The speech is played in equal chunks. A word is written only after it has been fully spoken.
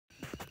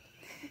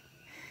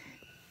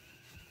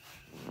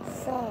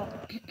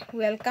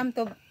Welcome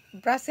to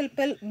Brussel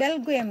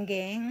Belgium,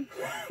 gang.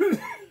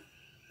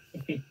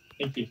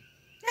 Thank you.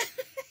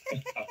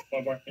 Oh,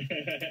 one more.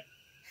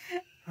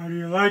 How do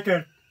you like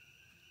it?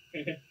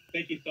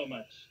 Thank you so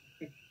much.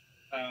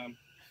 I'm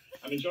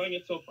enjoying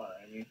it so far.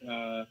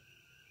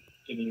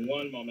 Give me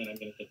one moment. I'm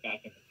going to get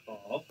back in the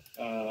call.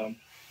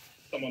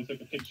 Someone took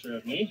a picture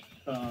of me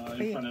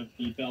in front of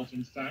the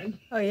Belgian sign.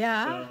 Oh,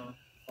 yeah?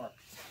 So, or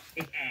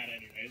this ad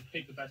anyway.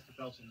 Take the best of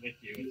Belgium with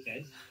you, it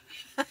says.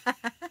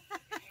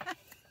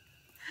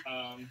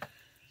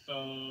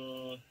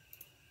 So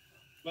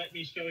let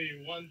me show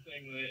you one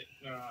thing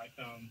that I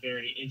found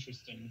very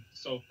interesting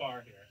so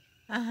far here.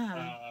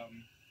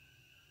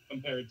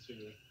 Compared to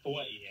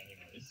Hawaii,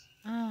 anyways.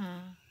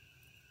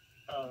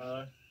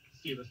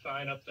 See the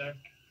sign up there?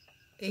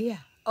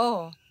 Yeah.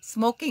 Oh,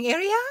 smoking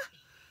area?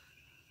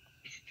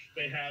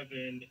 They have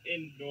an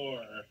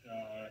indoor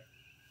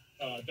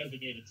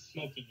designated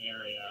smoking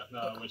area,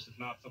 which is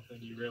not something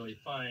you really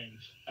find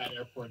at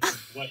airports in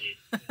Hawaii.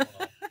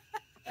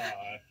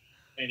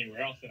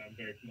 Anywhere else that I'm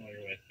very familiar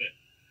with. But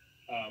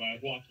I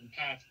was walking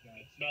past and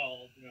I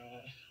smelled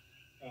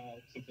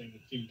something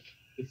that seemed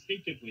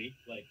distinctively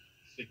like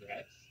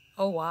cigarettes.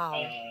 Oh,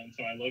 wow. And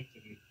so I looked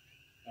and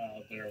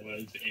there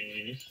was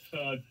a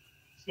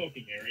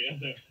smoking area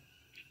there.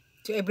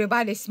 So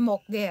everybody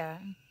smoke there?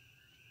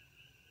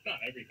 Not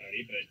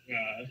everybody, but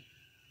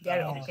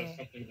They're it was okay. just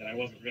something that I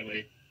wasn't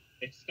really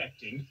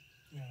expecting.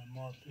 Yeah,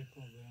 more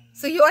people than...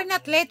 So you are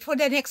not late for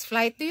the next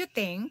flight, do you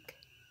think?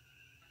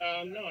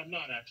 No, I'm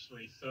not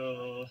actually.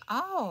 So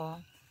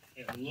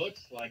it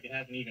looks like it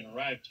hasn't even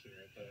arrived here.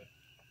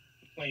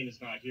 The plane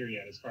is not here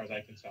yet, as far as I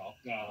can tell.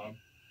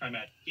 I'm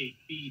at gate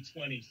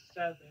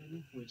B27,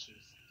 which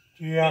is...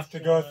 Do you have to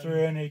go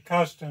through any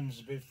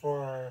customs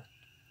before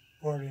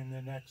boarding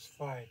the next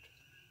flight?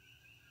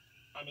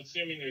 I'm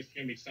assuming there's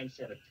going to be some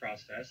sort of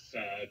process.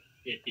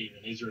 It being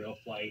an Israel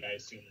flight, I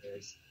assume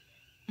there's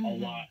a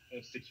lot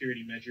of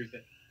security measures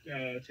that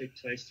take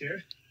place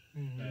here.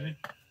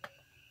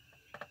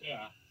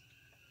 Yeah.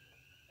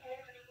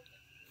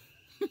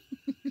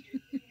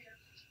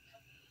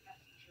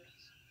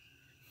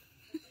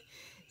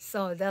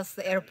 So that's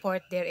the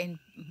airport there in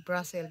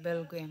Brussel,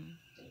 Belgium.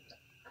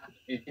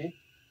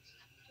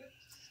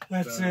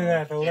 Let's see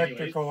that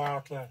electrical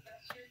outlet.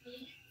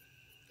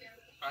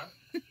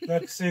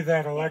 Let's see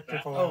that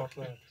electrical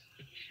outlet.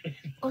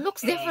 Oh,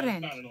 looks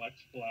different. It's not an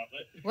electrical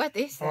outlet. What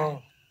is that?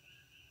 Oh,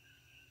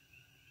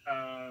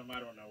 I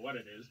don't know what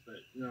it is,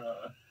 but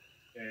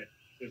it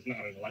is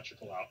not an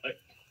electrical outlet.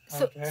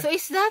 So, so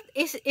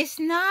is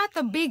not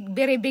a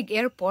very big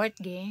airport,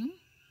 gang?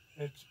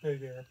 it's a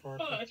big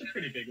airport. Oh, it's a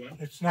pretty big one.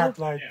 It's not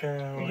like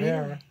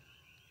O'Hare.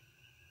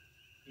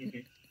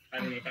 I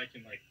don't know if I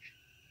can like...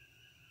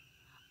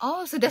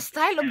 Oh, so the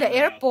style of the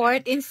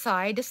airport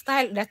inside, the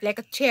style that like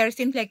a chair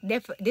seems like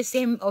the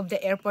same of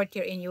the airport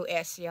here in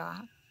US,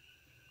 yeah?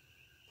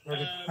 a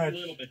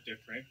little bit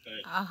different, but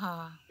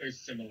there's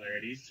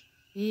similarities.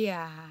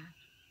 Yeah.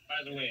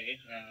 By the way,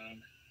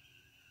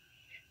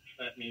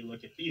 let me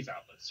look at these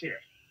outlets here.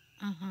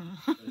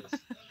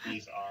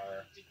 These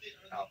are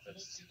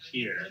outlets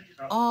here.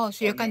 Oh,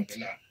 so you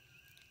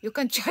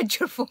can charge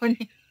your phone.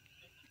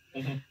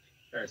 There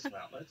are some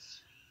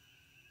outlets.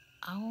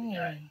 Oh.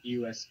 Got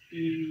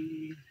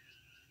USB.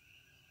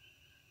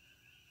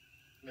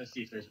 Let's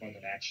see if there's one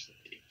that actually...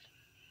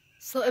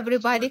 So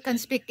everybody can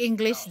speak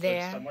English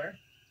there. Somewhere.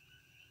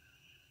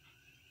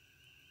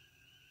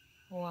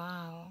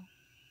 Wow.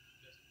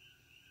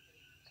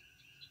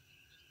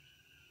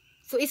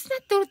 So it's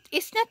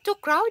not too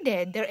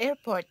crowded, their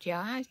airport,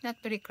 yeah? It's not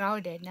very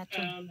crowded, not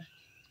too...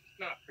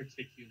 Not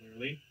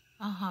particularly.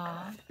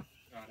 Uh-huh.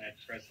 Not at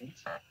present.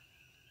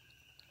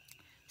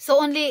 So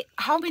only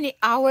how many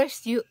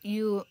hours you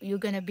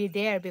gonna be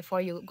there before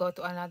you go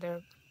to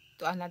another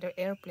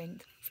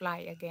airplane fly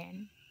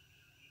again?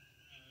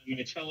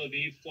 My Tel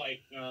Aviv flight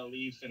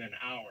leaves in an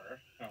hour.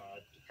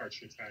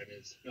 Departure time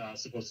is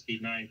supposed to be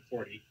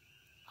 9:40,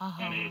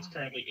 and it's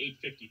currently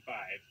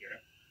 8:55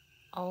 here.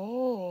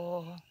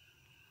 Oh,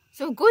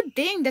 so good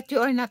thing that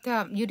you are not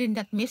you did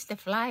not miss the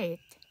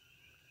flight.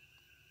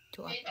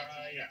 Yeah,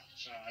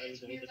 it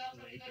was a little bit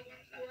late.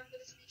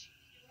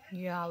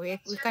 Yeah, we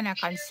kind of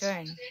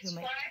concerned. You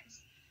might.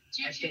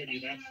 I showed you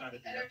that side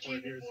of the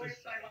airport. Here's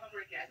this side.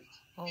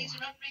 Oh.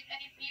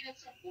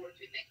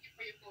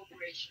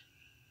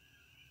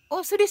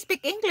 Oh, so they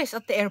speak English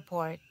at the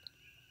airport?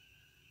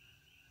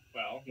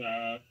 Well,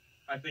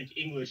 I think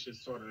English is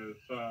sort of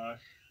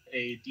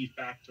a de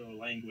facto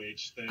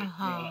language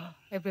that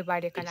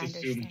everybody can it's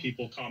understand. assumed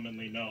people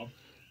commonly know.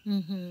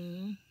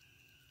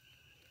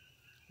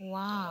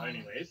 Wow. So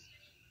anyways,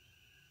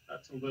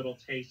 that's a little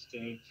taste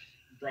of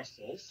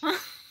Brussels.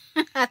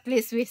 At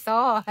least we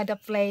saw the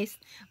place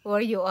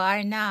where you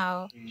are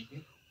now.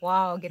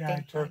 Wow,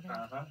 I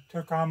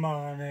took Amma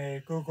on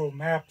a Google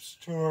Maps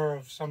tour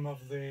of some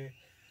of the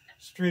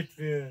street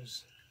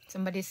views.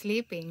 Somebody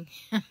sleeping.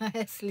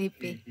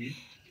 Sleepy.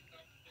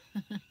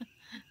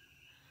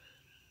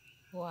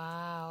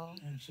 Wow.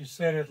 And she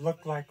said it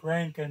looked like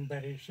Rankin,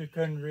 but she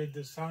couldn't read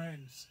the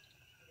signs.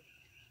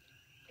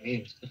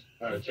 Okay.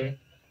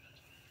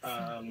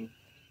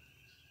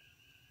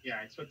 Yeah,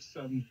 I took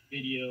some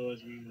video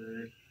as we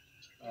were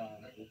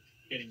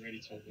getting ready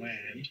to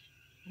land.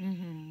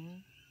 Mm-hmm.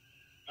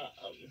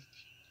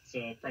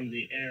 So from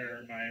the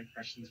air, my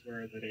impressions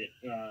were that it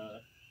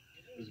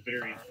was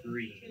very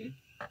green.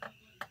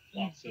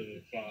 Lots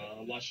of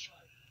lush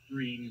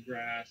green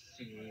grass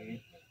and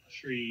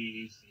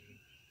trees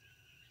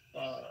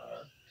and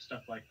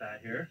stuff like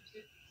that here.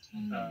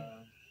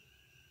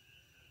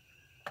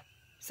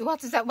 So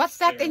what's that? What's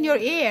that in your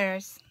Huh?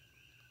 ears?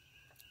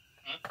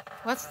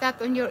 What's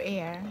that on your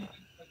ear?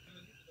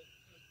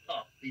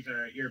 Oh, these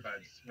are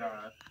earbuds.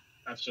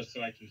 That's just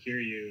so I can hear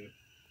you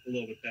a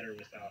little bit better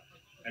without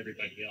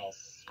everybody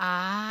else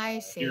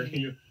I hearing see.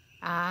 you.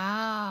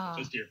 Ah,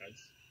 Just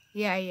earbuds.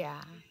 yeah,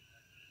 yeah.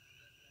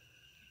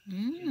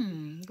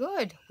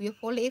 Good. We're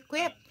fully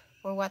equipped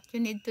for what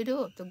you need to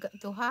do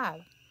to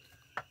have.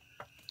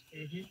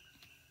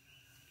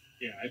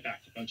 Yeah, I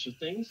packed a bunch of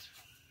things.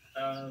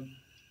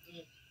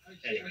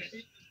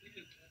 Anyway,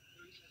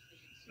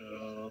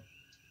 so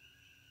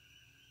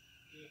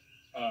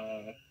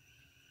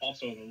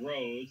also the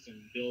roads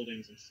and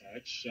buildings and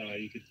such,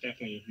 you could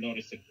definitely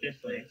notice a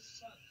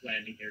difference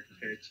landing here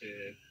compared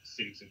to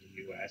cities in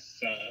the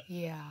U.S.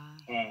 Yeah.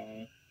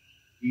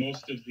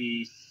 Most of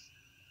these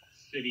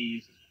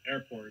cities,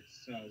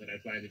 airports that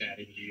I've landed at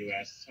in the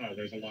U.S.,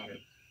 there's a lot of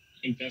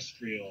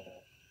industrial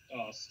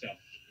stuff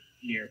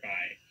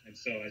nearby, and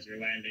so as you're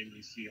landing,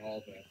 you see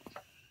all the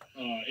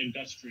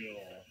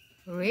industrial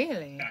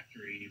Really?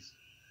 factories,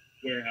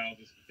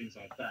 warehouses, and things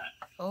like that.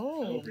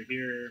 Oh. Over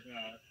here,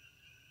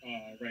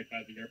 right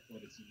by the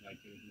airport, it seemed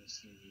like there was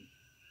mostly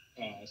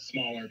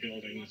smaller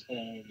buildings,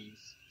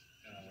 homes,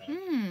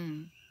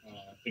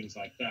 things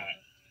like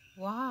that.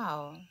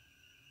 Wow.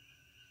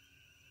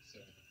 So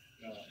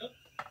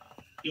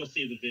you'll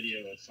see the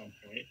video at some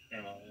point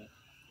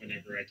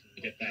whenever I can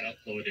get that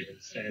uploaded and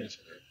sent,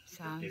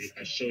 or maybe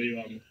I show you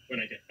when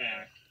I get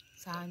back.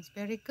 Sounds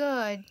very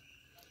good.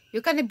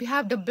 You can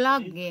have the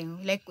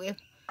blogging, like if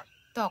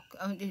talk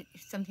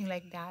something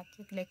like that,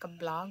 like a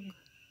blog.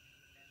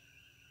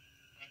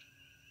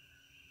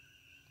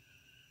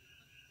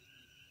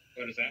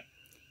 What is that?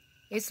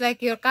 It's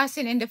like your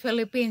cousin in the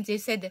Philippines. He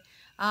said,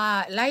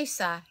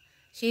 Liza,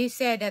 she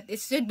said that it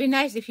should be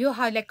nice if you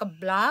have like a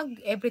blog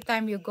every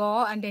time you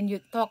go, and then you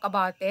talk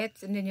about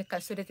it, and then you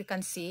can, so that you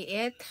can see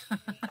it.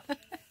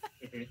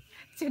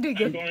 I'm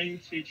going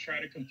to try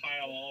to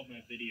compile all of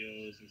my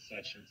videos and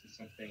such into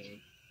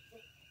something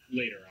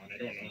later on. I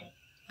don't know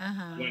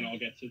when I'll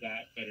get to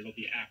that, but it'll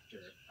be after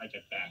I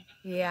get back.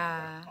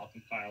 Yeah. I'll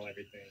compile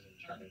everything and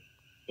try to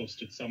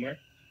post it somewhere.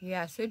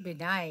 Yeah, should be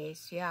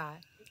nice. Yeah.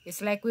 It's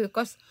like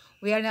because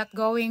we are not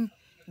going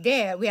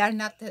there. We are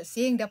not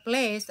seeing the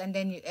place, and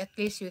then at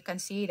least you can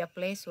see the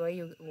place where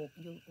you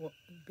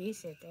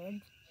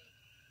visited.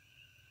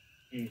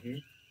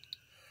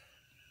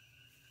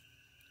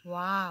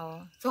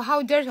 Wow. So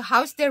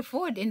how's their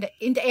food in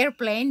the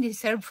airplane? They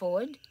serve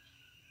food?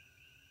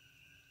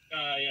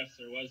 Yes,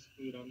 there was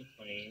food on the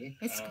plane.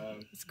 It's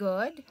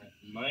good.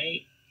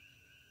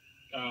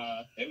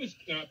 It was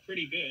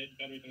pretty good,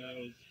 better than I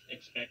was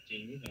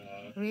expecting.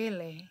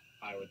 Really?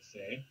 I would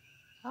say.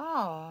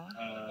 Oh.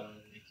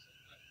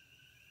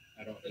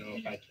 I don't know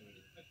if I can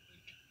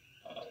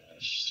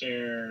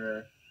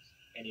share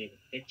any of the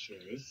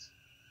pictures.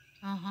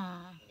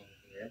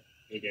 Here.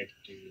 Maybe I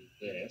could do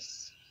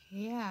this.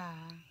 Yeah.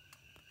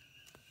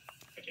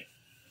 Okay.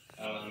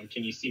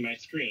 Can you see my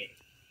screen?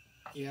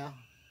 Yeah.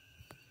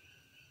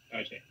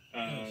 Okay.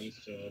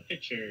 So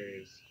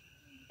pictures.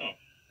 Oh.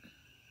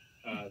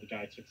 The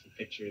guy took some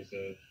pictures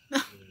of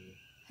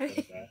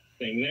that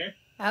thing there.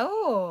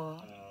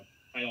 Oh.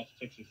 I also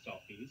took some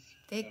selfies.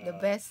 Take the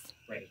best.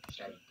 Right at the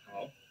start of the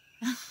call.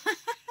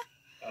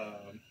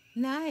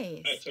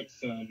 Nice. I took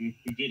some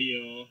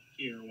video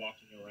here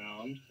walking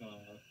around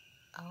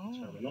the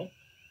terminal.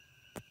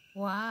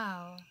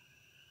 Wow.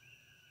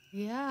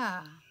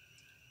 Yeah.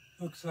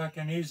 Looks like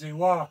an easy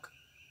walk.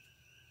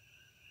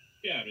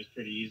 Yeah, it was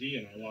pretty easy,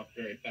 and I walked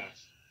very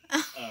fast.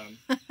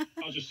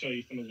 I'll just show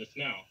you some of this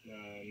now.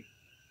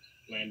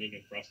 Landing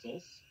in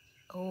Brussels.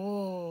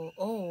 Oh,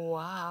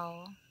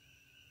 wow.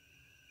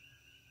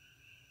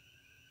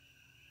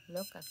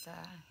 Look at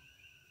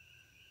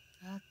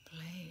that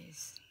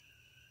place.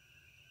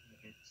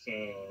 So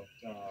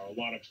a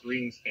lot of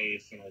green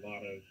space and a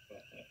lot of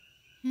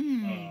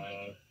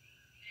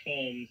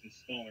homes and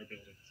smaller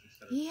buildings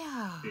instead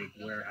of big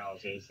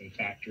warehouses and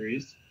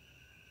factories.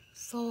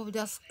 So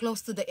just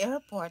close to the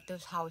airport,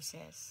 those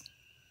houses.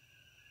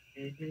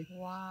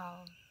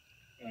 Wow.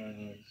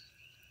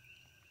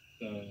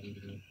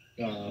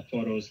 Some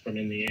photos from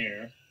in the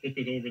air. This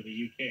was over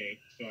the UK,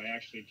 so I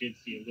actually did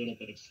see a little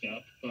bit of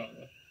stuff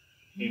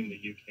in the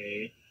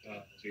UK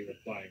as we were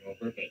flying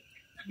over, but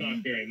not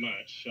very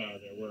much.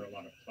 There were a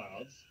lot of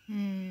clouds.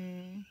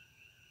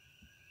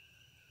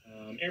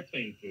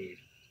 Airplane food.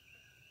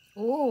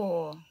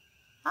 Oh,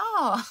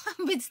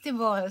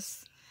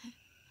 vegetables.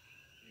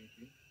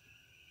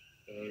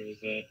 So it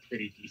was a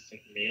pretty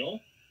decent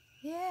meal.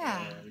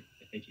 Yeah. And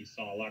I think you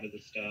saw a lot of the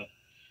stuff.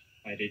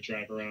 I did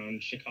drive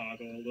around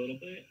Chicago a little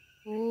bit.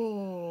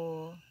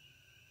 Ooh.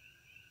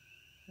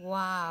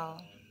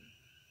 Wow.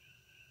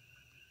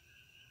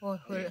 Oh, I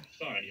don't know if you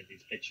saw any of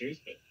these pictures,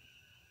 but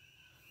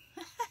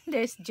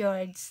there's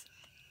George.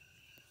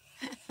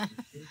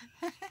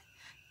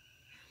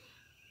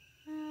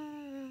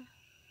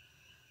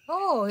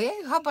 Oh, yeah,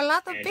 you have a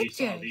lot of and you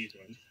saw pictures. these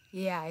ones.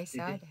 Yeah, I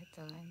saw that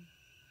one.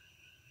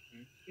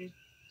 So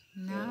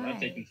I've Nice.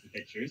 taken some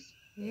pictures.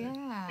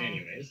 Yeah.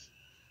 Anyways,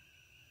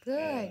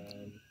 Good.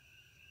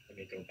 let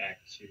me go back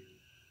to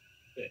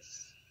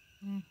this.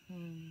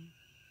 Mm-hmm.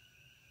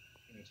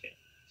 Okay,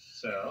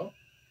 so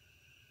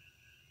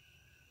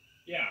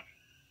yeah,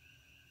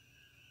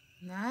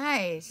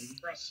 Nice. in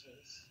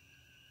Brussels.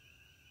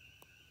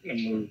 I'm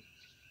gonna move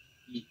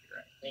here,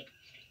 I think.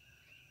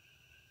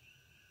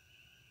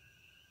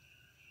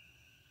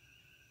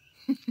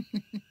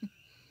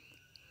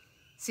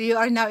 So you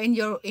are now in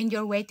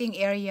your waiting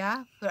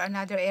area for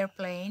another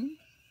airplane.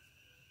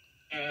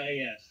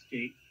 Yes,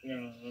 gate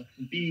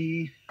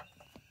B.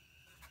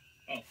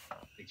 Oh,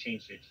 they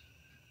changed it.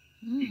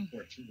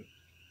 B14.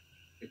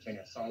 Good thing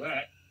I saw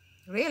that.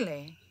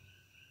 Really?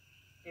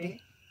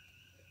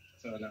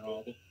 So now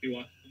I'll be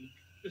walking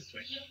this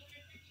way.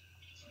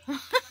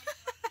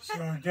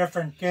 So a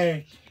different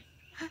gate.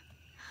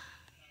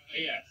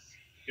 Yes.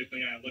 Good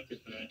thing I looked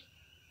at the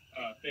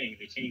thing.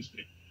 They changed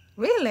it.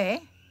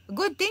 Really?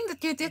 Good thing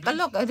that you take a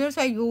look.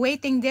 Otherwise, you're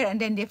waiting there and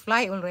then they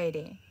fly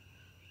already.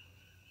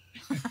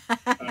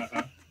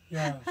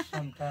 Yeah,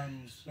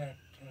 sometimes that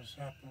has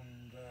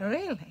happened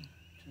Really?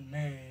 to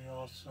me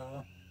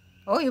also.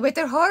 Oh, you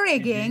better hurry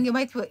again. You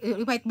might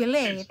be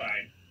late. It's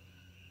fine.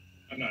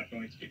 I'm not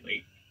going to be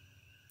late.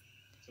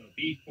 So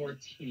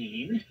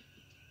B14.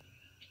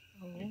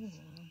 Oh.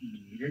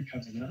 You're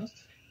coming up.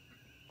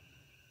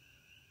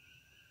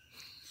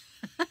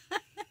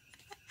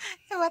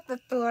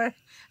 What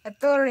a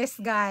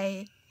tourist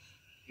guy.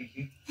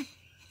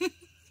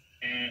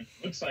 And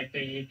looks like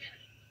they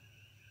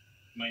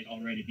might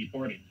already be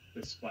boarding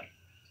this flight.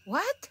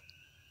 What?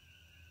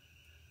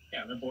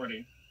 Yeah, they're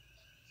boarding.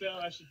 So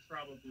I should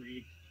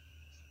probably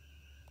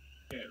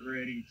get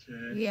ready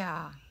to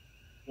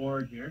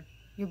board here.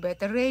 You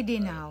better ready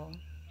now.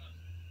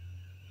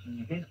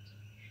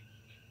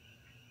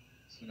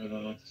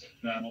 So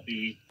that'll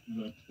be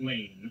the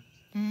plane.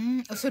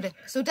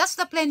 So that's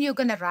the plane you're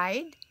gonna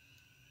ride?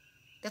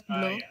 That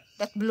blue? Yes.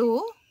 That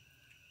blue?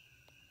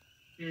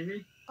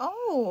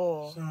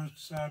 Oh. So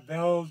it's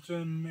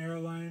Belgium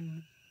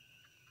airline,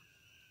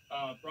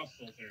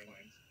 Brussels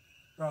Airlines.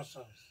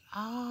 Brussels.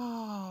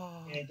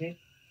 Oh.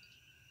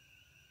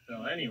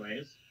 So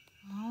anyways.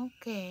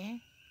 Okay.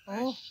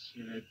 I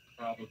should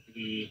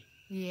probably.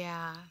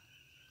 Yeah.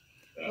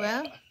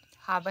 Well,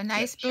 have a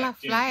nice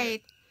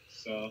flight.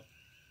 So.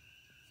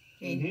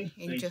 Thank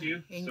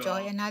you.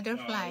 Enjoy another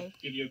flight.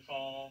 I'll give you a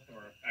call,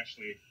 or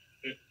actually,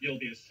 you'll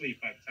be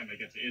asleep by the time I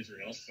get to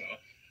Israel, so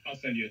I'll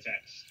send you a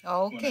text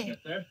when I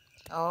get there.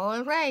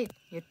 All right.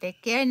 You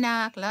take care,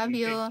 Nak. Love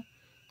you.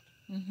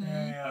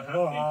 Yeah,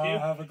 aloha. Thank you.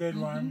 Have a good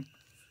one.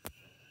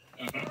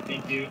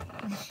 Thank you.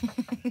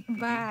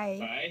 Bye.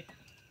 Bye.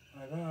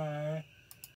 Bye-bye.